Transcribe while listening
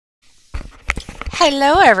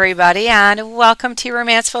Hello everybody and welcome to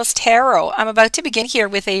Romancefull's Tarot. I'm about to begin here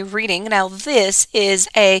with a reading. Now this is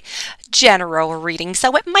a general reading,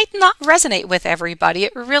 so it might not resonate with everybody.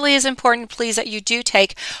 It really is important, please, that you do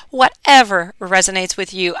take whatever resonates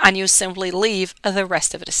with you and you simply leave the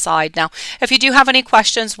rest of it aside. Now, if you do have any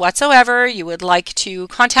questions whatsoever, you would like to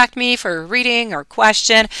contact me for a reading or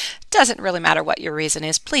question, doesn't really matter what your reason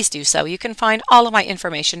is, please do so. You can find all of my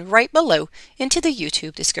information right below into the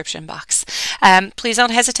YouTube description box. Please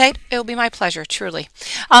don't hesitate. It will be my pleasure, truly.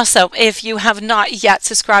 Also, if you have not yet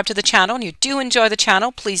subscribed to the channel and you do enjoy the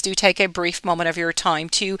channel, please do take a brief moment of your time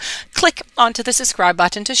to click onto the subscribe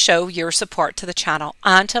button to show your support to the channel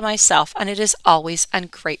and to myself, and it is always and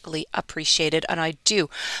greatly appreciated, and I do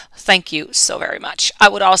thank you so very much. I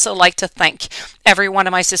would also like to thank every one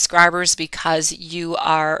of my subscribers because you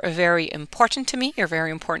are very important to me. You're very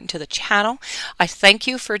important to the channel. I thank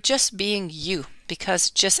you for just being you, because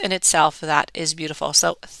just in itself that is beautiful.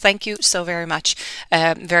 So thank you so very much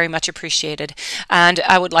appreciated. And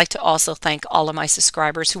I would like to also thank all of my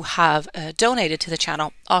subscribers who have donated to the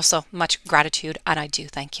channel. Also much gratitude, and I do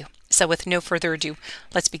thank you. So with no further ado,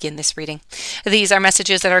 let's begin this reading. These are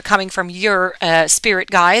messages that are coming from your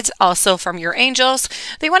spirit guides, also from your angels.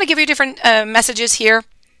 They want to give you different messages here.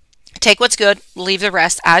 Take what's good, leave the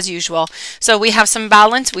rest as usual. So we have some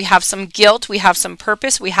balance, we have some guilt, we have some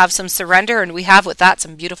purpose, we have some surrender, and we have with that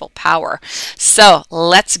some beautiful power. So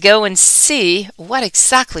let's go and see what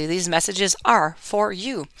exactly these messages are for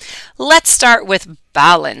you. Let's start with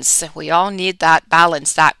balance. We all need that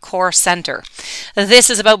balance, that core center. This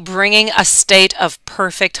is about bringing a state of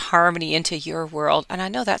perfect harmony into your world. And I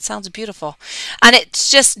know that sounds beautiful. And it's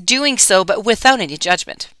just doing so, but without any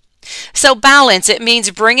judgment. So balance, it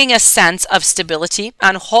means bringing a sense of stability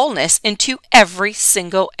and wholeness into every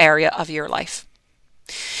single area of your life.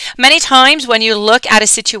 Many times when you look at a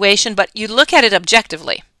situation, but you look at it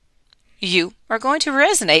objectively, you are going to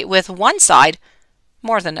resonate with one side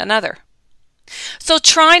more than another. So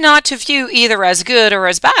try not to view either as good or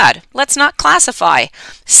as bad. Let's not classify.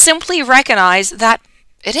 Simply recognize that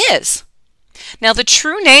it is. Now, the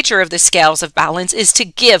true nature of the scales of balance is to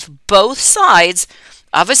give both sides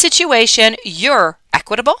of a situation your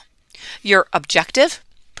equitable, your objective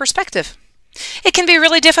perspective. It can be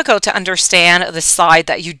really difficult to understand the side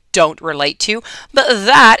that you don't relate to, but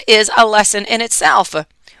that is a lesson in itself.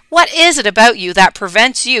 What is it about you that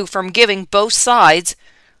prevents you from giving both sides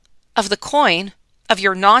of the coin of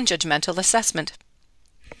your non-judgmental assessment?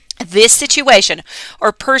 This situation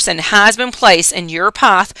or person has been placed in your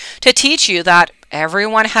path to teach you that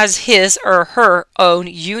everyone has his or her own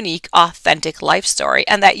unique, authentic life story,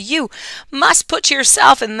 and that you must put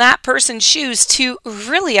yourself in that person's shoes to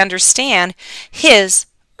really understand his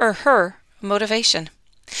or her motivation.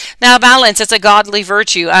 Now, balance is a godly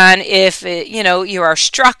virtue, and if you are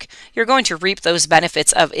struck, you're going to reap those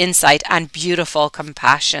benefits of insight and beautiful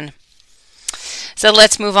compassion. So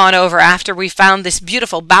let's move on over after we found this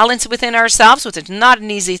beautiful balance within ourselves, which is not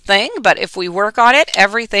an easy thing, but if we work on it,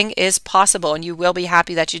 everything is possible, and you will be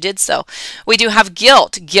happy that you did so. We do have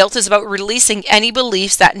guilt. Guilt is about releasing any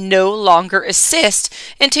beliefs that no longer assist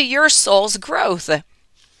into your soul's growth.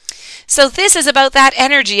 So this is about that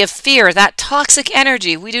energy of fear, that toxic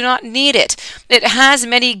energy. We do not need it. It has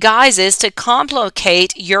many guises to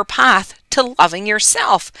complicate your path to loving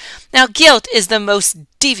yourself. Now, guilt is the most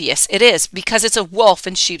devious it is because it's a wolf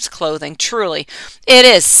in sheep's clothing, truly. It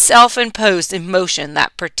is self-imposed emotion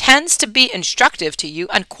that pretends to be instructive to you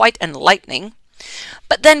and quite enlightening.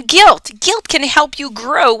 But then guilt can help you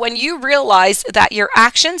grow when you realize that your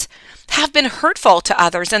actions have been hurtful to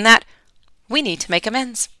others and that we need to make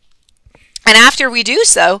amends. And after we do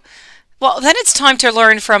so, well, then it's time to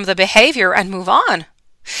learn from the behavior and move on.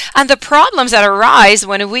 And the problems that arise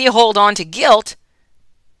when we hold on to guilt,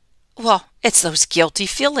 well, it's those guilty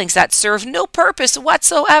feelings that serve no purpose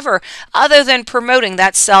whatsoever other than promoting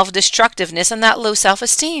that self-destructiveness and that low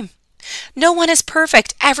self-esteem. No one is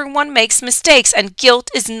perfect. Everyone makes mistakes, and guilt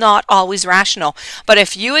is not always rational. But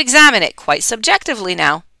if you examine it quite subjectively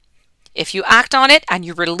now, if you act on it and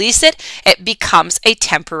you release it, it becomes a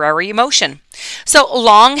temporary emotion. So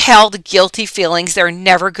long-held guilty feelings, they're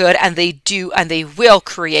never good, and they do and they will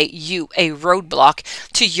create you a roadblock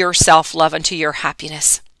to your self-love and to your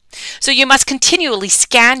happiness. So you must continually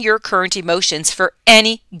scan your current emotions for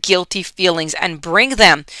any guilty feelings and bring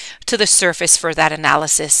them to the surface for that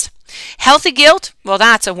analysis. Healthy guilt, well,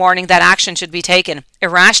 that's a warning that action should be taken.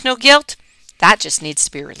 Irrational guilt, that just needs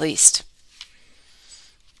to be released.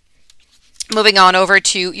 Moving on over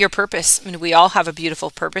to your purpose. I mean, we all have a beautiful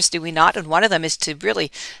purpose, do we not? And one of them is to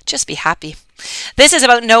really just be happy. This is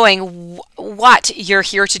about knowing what you're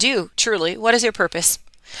here to do, truly. What is your purpose?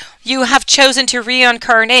 You have chosen to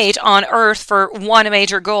reincarnate on Earth for one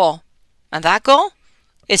major goal. And that goal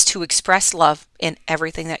is to express love in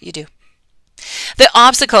everything that you do. The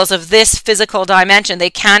obstacles of this physical dimension,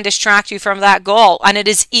 they can distract you from that goal, and it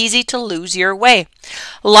is easy to lose your way.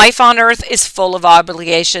 Life on Earth is full of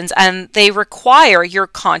obligations, and they require your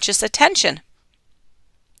conscious attention.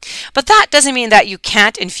 But that doesn't mean that you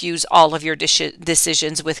can't infuse all of your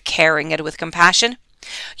decisions with caring and with compassion.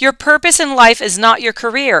 Your purpose in life is not your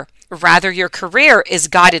career. Rather, your career is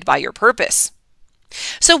guided by your purpose.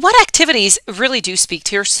 So what activities really do speak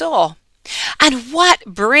to your soul? And what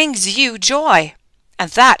brings you joy?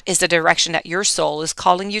 And that is the direction that your soul is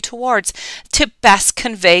calling you towards to best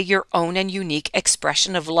convey your own and unique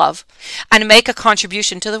expression of love and make a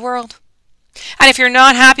contribution to the world. And if you're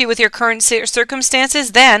not happy with your current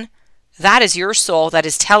circumstances, then that is your soul that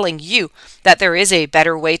is telling you that there is a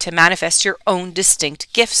better way to manifest your own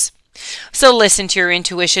distinct gifts. So listen to your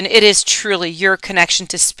intuition. It is truly your connection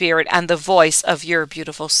to spirit and the voice of your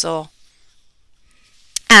beautiful soul.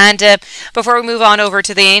 And before we move on over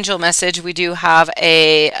to the angel message, we do have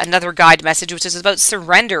another guide message, which is about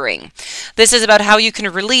surrendering. This is about how you can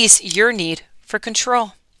release your need for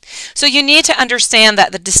control. So you need to understand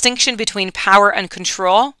that the distinction between power and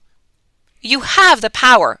control, you have the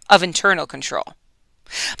power of internal control,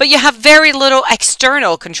 but you have very little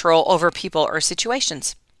external control over people or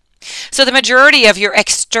situations. So the majority of your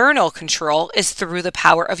external control is through the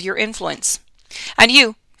power of your influence, and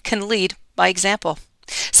you can lead by example.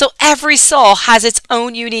 So every soul has its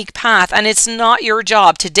own unique path, and it's not your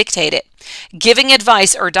job to dictate it. Giving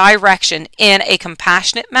advice or direction in a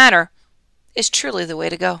compassionate manner is truly the way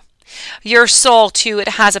to go. Your soul, too, it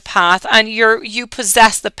has a path, and you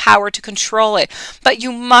possess the power to control it, but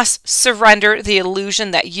you must surrender the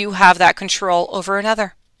illusion that you have that control over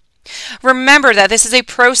another. Remember that this is a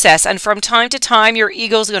process, and from time to time your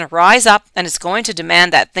ego is going to rise up, and it's going to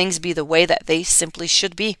demand that things be the way that they simply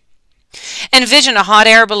should be. Envision a hot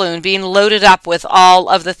air balloon being loaded up with all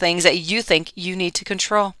of the things that you think you need to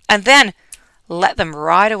control, and then let them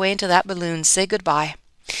ride away into that balloon. Say goodbye.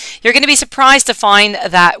 You're going to be surprised to find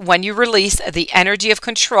that when you release the energy of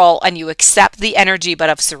control and you accept the energy but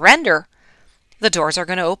of surrender, the doors are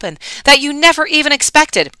going to open that you never even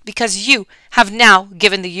expected, because you have now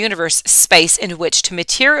given the universe space in which to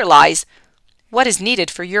materialize what is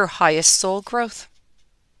needed for your highest soul growth.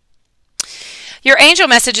 Your angel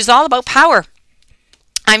message is all about power.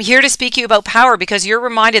 I'm here to speak to you about power because you're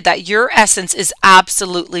reminded that your essence is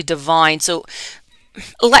absolutely divine. So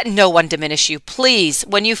let no one diminish you. Please,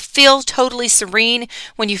 when you feel totally serene,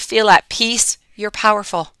 when you feel at peace, you're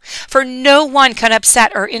powerful. For no one can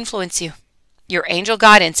upset or influence you. Your angel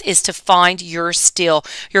guidance is to find your still,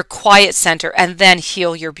 your quiet center, and then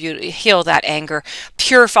heal your beauty, heal that anger,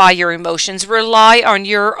 purify your emotions, rely on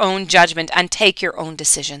your own judgment, and take your own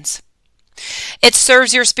decisions. It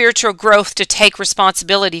serves your spiritual growth to take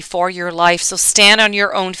responsibility for your life. So stand on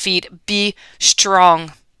your own feet. Be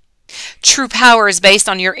strong. True power is based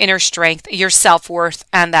on your inner strength, your self-worth,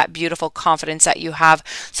 and that beautiful confidence that you have.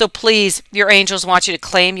 So please, your angels want you to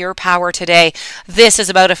claim your power today. This is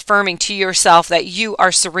about affirming to yourself that you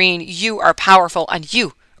are serene, you are powerful, and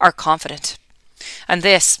you are confident. And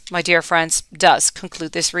this, my dear friends, does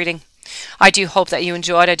conclude this reading. I do hope that you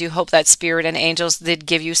enjoyed. I do hope that Spirit and angels did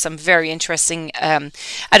give you some very interesting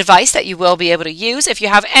advice that you will be able to use. If you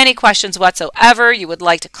have any questions whatsoever, you would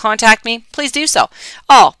like to contact me, please do so.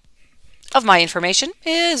 All of my information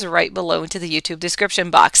is right below into the YouTube description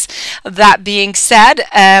box. That being said,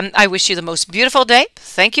 I wish you the most beautiful day.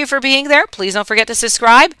 Thank you for being there. Please don't forget to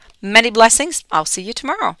subscribe. Many blessings. I'll see you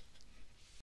tomorrow.